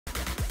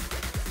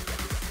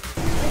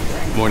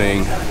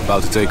Morning,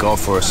 about to take off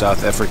for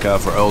South Africa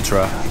for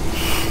Ultra.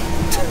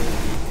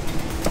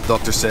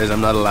 Doctor says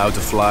I'm not allowed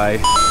to fly,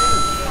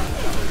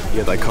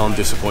 yet I can't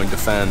disappoint the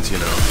fans, you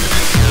know.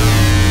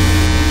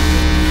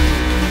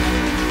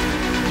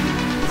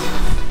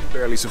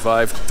 Barely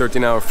survived,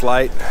 13-hour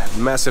flight,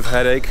 massive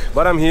headache,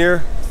 but I'm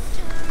here.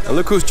 And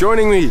look who's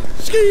joining me!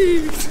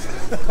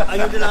 Are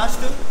you the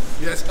last two?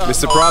 Yes.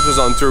 Mr. Props is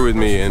on tour with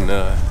me in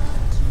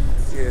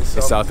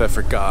South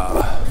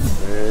Africa.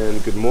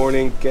 And good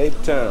morning, Cape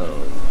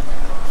Town.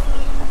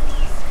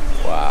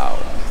 Wow.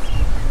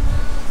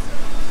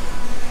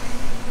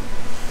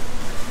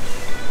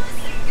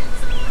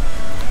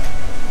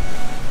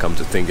 Come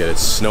to think that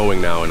it's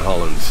snowing now in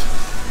Holland.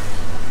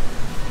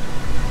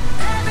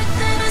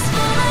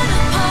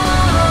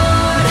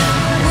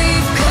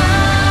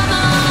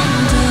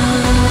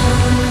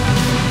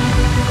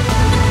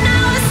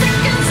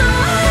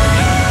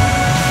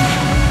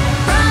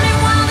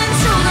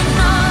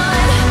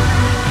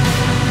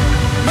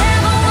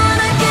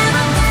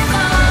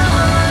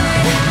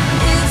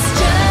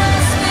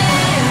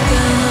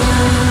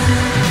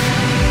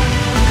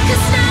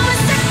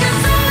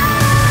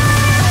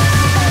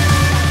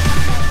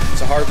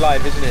 Hard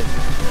life, isn't it?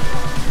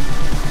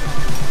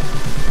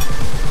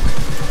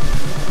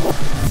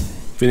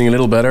 Feeling a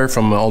little better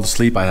from all the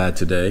sleep I had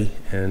today,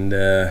 and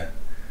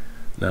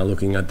now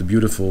looking at the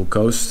beautiful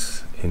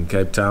coast in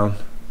Cape Town.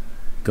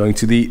 Going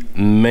to the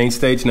main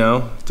stage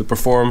now to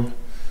perform.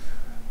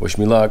 Wish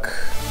me luck.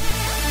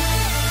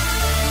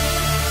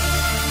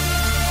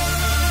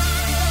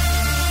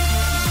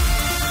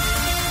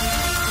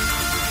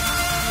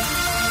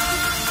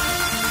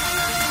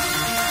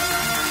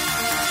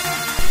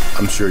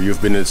 I'm sure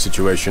you've been in a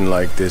situation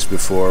like this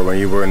before, when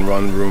you were in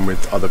one room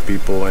with other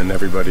people and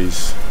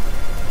everybody's...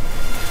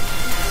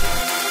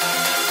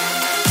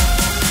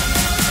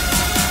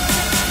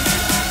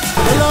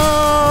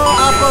 Hello,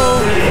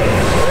 Apple!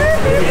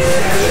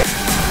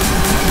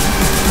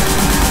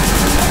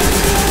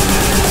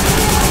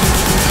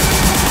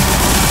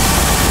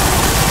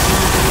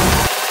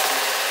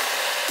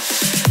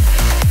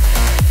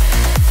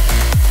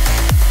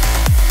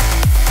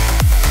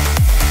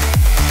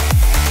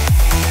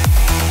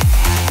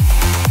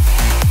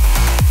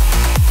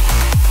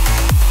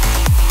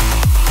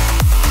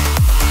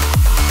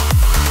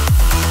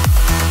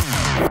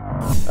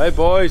 Hey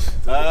boys!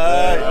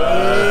 Hi!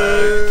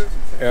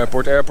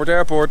 Airport, airport,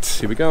 airport.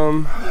 Here we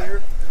come.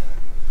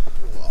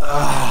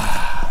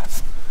 Ah.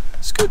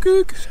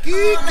 Skook.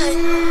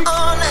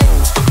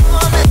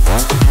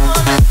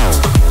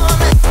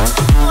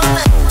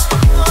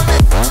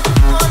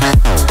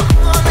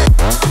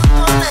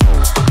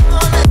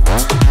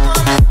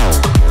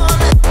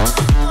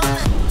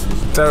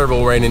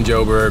 Terrible rain in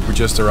Joburg. We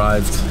just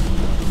arrived.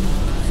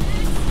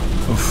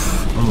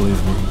 Oof,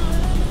 unbelievable.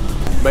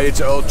 Made it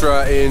to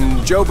Ultra in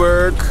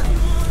Joburg.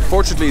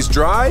 Fortunately it's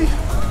dry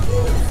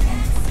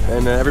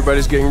and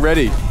everybody's getting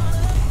ready.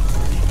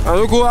 And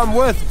look who I'm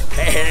with.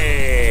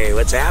 Hey,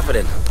 what's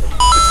happening?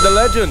 It's the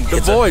legend,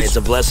 the voice. It's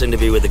a blessing to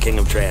be with the King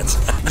of Trance.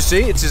 You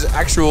see, it's his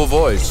actual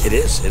voice. It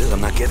is,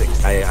 I'm not kidding.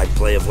 I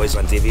play a voice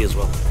on TV as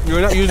well.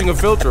 You're not using a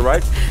filter,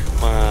 right?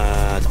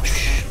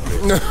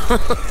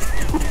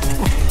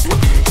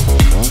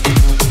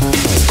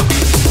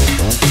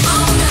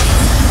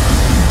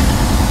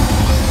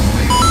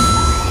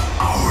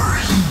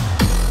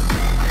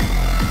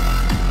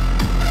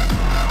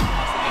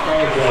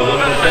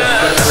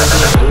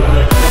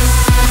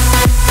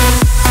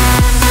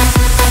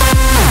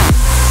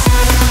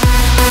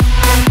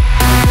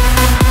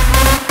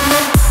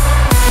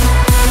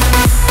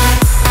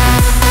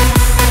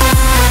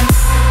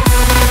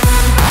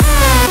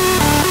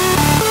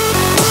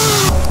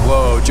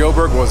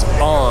 Joburg was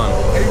on.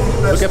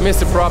 Look at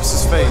Mr.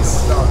 Props'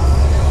 face.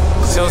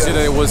 It tells you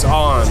that it was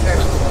on.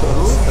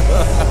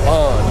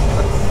 On.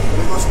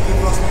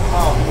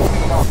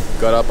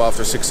 Got up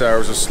after 6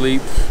 hours of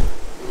sleep.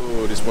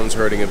 Ooh, this one's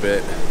hurting a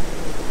bit.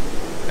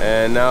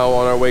 And now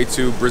on our way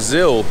to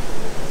Brazil.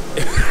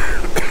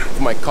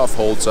 My cough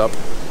holds up.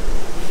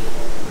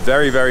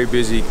 Very, very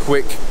busy,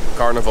 quick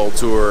carnival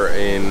tour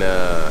in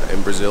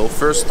Brazil.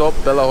 First stop,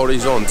 Belo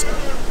Horizonte.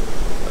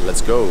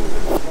 Let's go.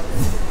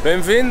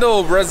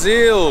 Bem-vindo,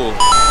 Brazil!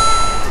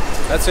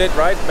 That's it,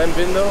 right?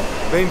 Bem-vindo?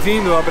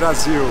 Bem-vindo a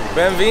Brasil.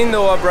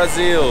 Bem-vindo a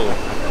Brazil!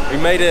 We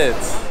made it!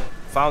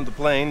 Found the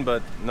plane,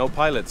 but no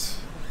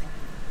pilots.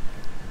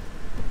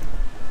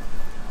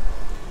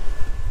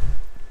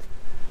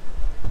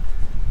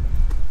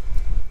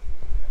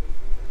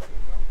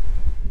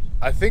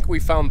 I think we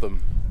found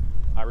them.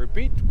 I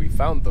repeat, we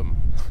found them.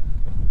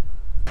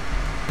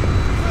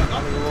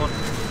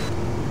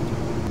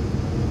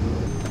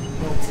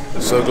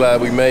 So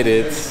glad we made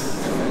it.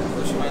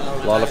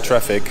 A lot of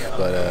traffic,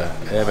 but I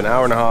have an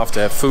hour and a half to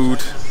have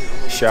food,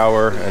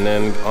 shower, and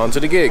then on to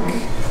the gig.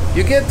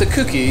 You get the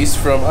cookies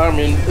from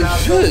Armin and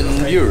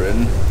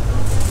Buuren.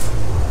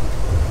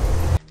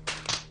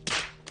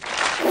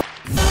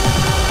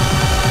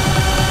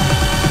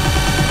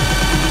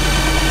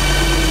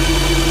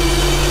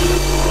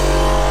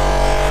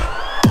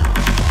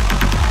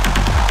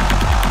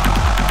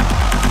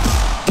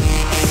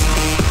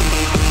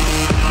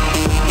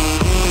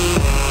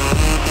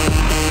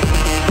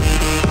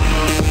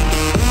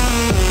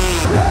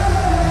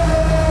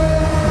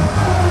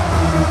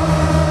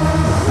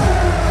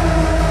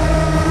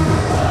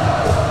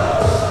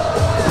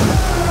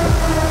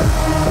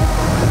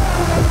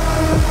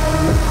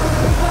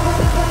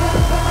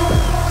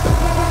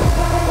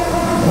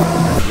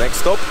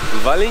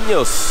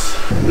 Cavaliños.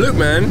 Look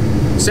man,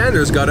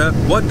 Sanders got a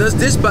what does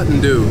this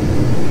button do?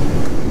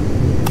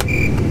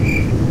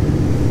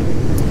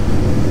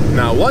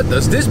 Now what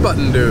does this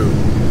button do?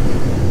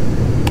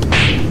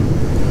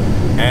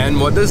 And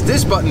what does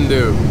this button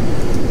do?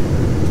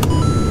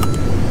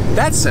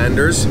 That's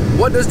Sanders.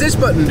 What does this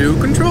button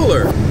do?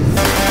 Controller.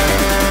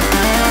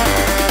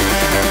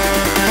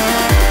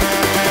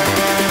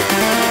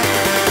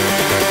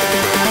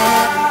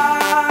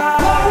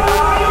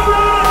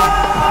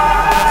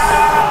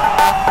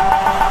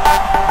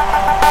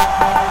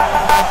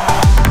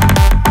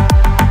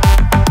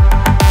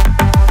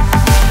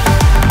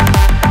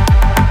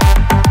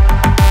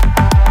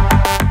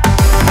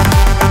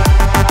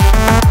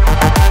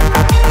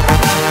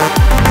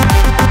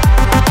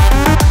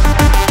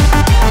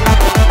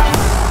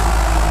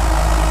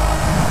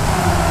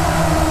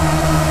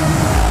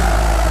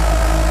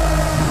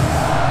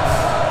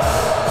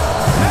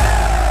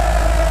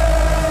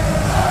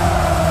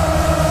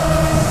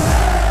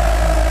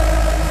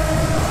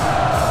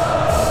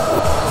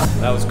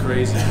 That was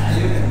crazy.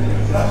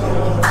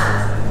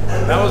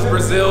 That was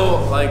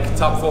Brazil, like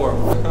top 4.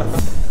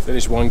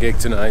 Finished one gig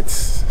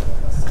tonight.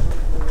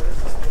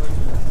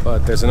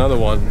 But there's another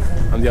one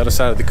on the other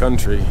side of the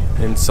country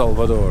in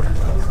Salvador.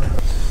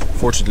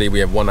 Fortunately, we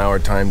have 1 hour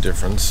time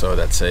difference, so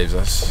that saves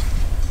us.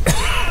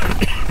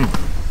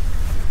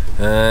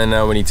 And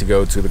now we need to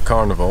go to the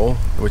carnival,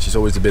 which is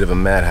always a bit of a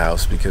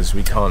madhouse because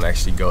we can't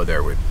actually go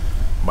there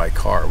by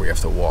car. We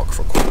have to walk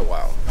for quite a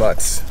while.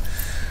 But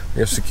we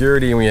have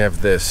security and we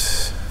have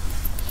this.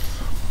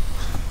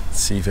 Let's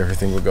see if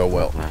everything will go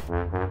well.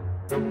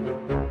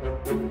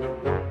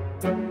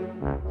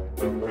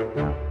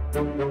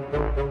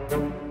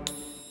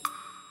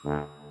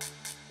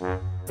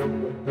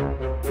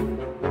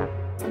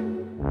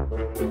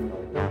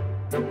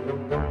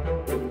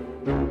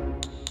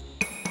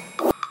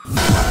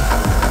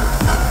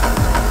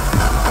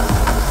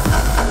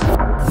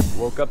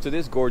 Woke up to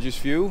this gorgeous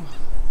view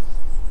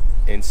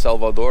in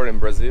Salvador in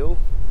Brazil.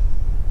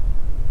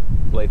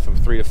 Played from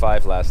 3 to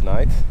 5 last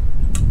night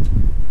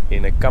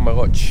in a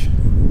camarote,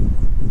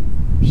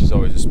 which is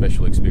always a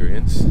special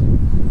experience.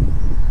 And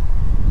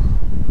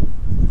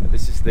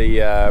this is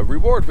the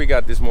reward we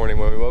got this morning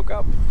when we woke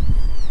up.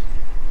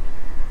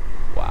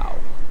 Wow.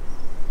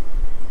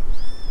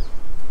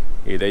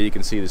 Here, there you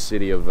can see the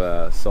city of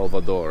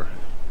Salvador.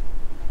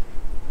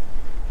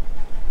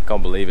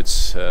 Can't believe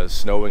it's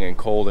snowing and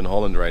cold in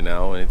Holland right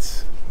now, and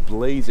it's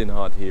blazing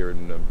hot here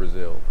in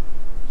Brazil.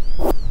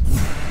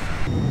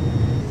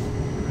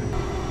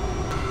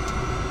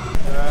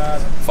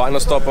 Final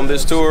stop on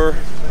this tour,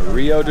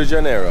 Rio de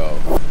Janeiro.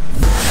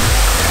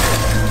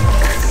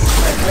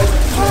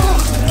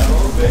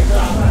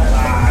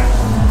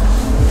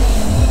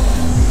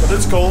 But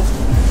it's cold.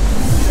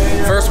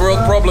 First world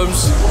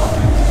problems.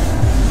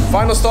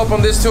 Final stop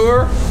on this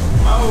tour,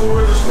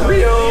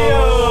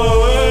 Rio.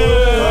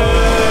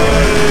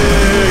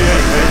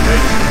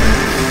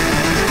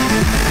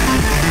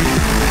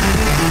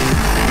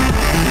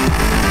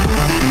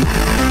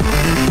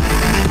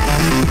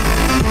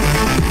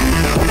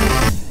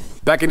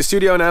 Back in the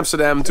studio in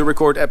Amsterdam to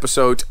record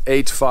episode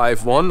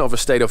 851 of A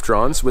State of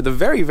Trance with a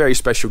very, very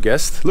special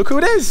guest. Look who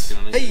it is!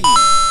 Hey!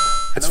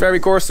 It's Ferry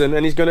Corsten,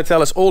 and he's going to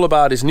tell us all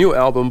about his new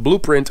album,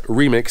 Blueprint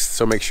Remixed,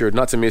 so make sure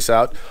not to miss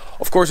out.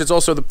 Of course, it's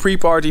also the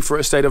pre-party for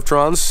A State of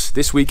Trance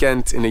this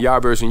weekend in the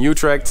Jaarbeurs in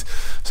Utrecht.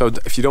 So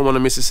if you don't want to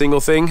miss a single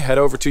thing, head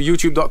over to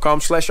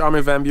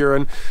youtube.com/Armin van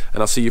Buuren,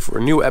 and I'll see you for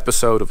a new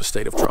episode of A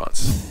State of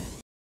Trance.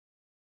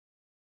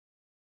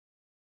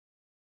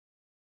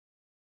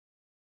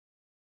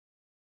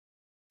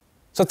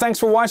 So thanks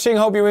for watching,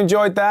 hope you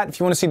enjoyed that. If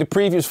you want to see the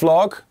previous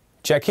vlog,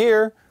 check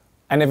here.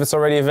 And if it's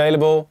already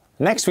available,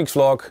 next week's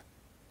vlog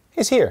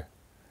is here.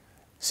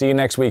 See you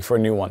next week for a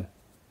new one.